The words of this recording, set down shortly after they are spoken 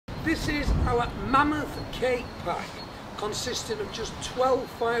This is our Mammoth cake pack, consisting of just 12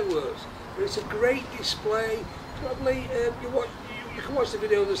 fireworks. But it's a great display. Probably you can watch the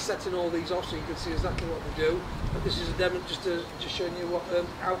video of us setting all these off so you can see exactly what we do. But this is a demo just showing you what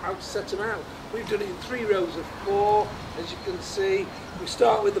how to set them out. We've done it in 3 rows of 4, as you can see. We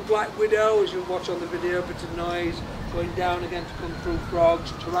start with the Black Widow, as you'll watch on the video, a bit of noise, going down again to come Foo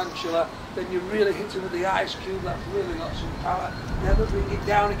Frogs, Tarantula. Then you really hit it with the Ice Cube, that's really got some power. Then we bring it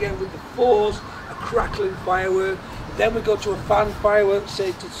down again with the 4s, a crackling firework. Then we go to a fan firework,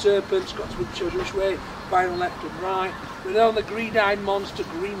 say to Serpents, got to be chosen which way, final left and right. We're then on the green-eyed monster,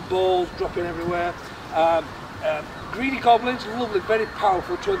 green balls dropping everywhere. Greedy Goblins, lovely, very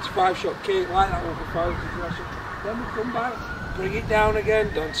powerful 25-shot cake, like that one for fireworks. Then we come back, bring it down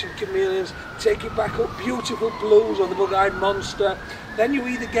again, dancing chameleons, take it back up, beautiful blues on the bug-eyed monster. Then you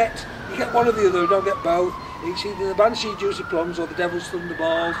either get one or the other, don't get both. It's either the Banshee Juicy Plums or the Devil's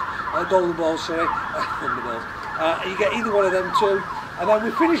Thunderballs, Golden Balls, sorry, Thunderballs. You get either one of them too. And then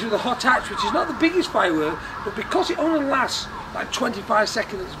we finish with a hot hatch, which is not the biggest firework, but because it only lasts like 25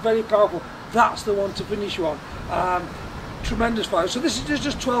 seconds, it's very powerful. That's the one to finish on. Tremendous fire. So this is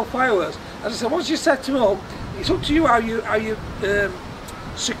just 12 fireworks. As I said, once you set them up, it's up to you how you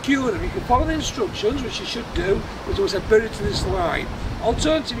secure them. You can follow the instructions, which you should do, which was buried to this line.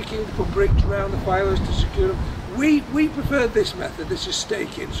 Alternatively, you can put bricks around the fireworks to secure them. We prefer this method. This is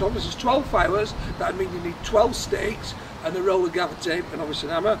staking. So this is 12 fireworks. That means you need 12 stakes and a roll of gaffer tape and obviously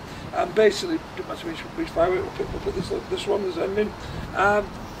an hammer. And basically, no matter which firework, we'll put this one as ending.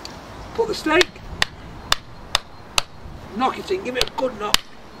 Put the stake, knock it in, give it a good knock.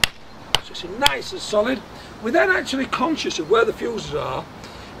 So it's nice and solid. We're then actually conscious of where the fuses are,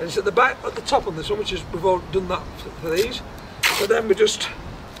 and it's at the back, at the top of this one, which is we've all done that for these. So then we just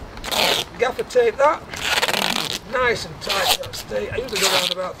gaffer tape that, nice and tight. That stake. I usually go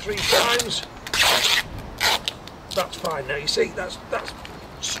around about 3 times. That's fine now. You see, that's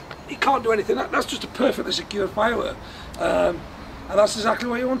you can't do anything. That's just a perfectly secure firework, and that's exactly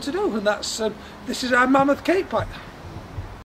what you want to do. And that's this is our Mammoth cake pack.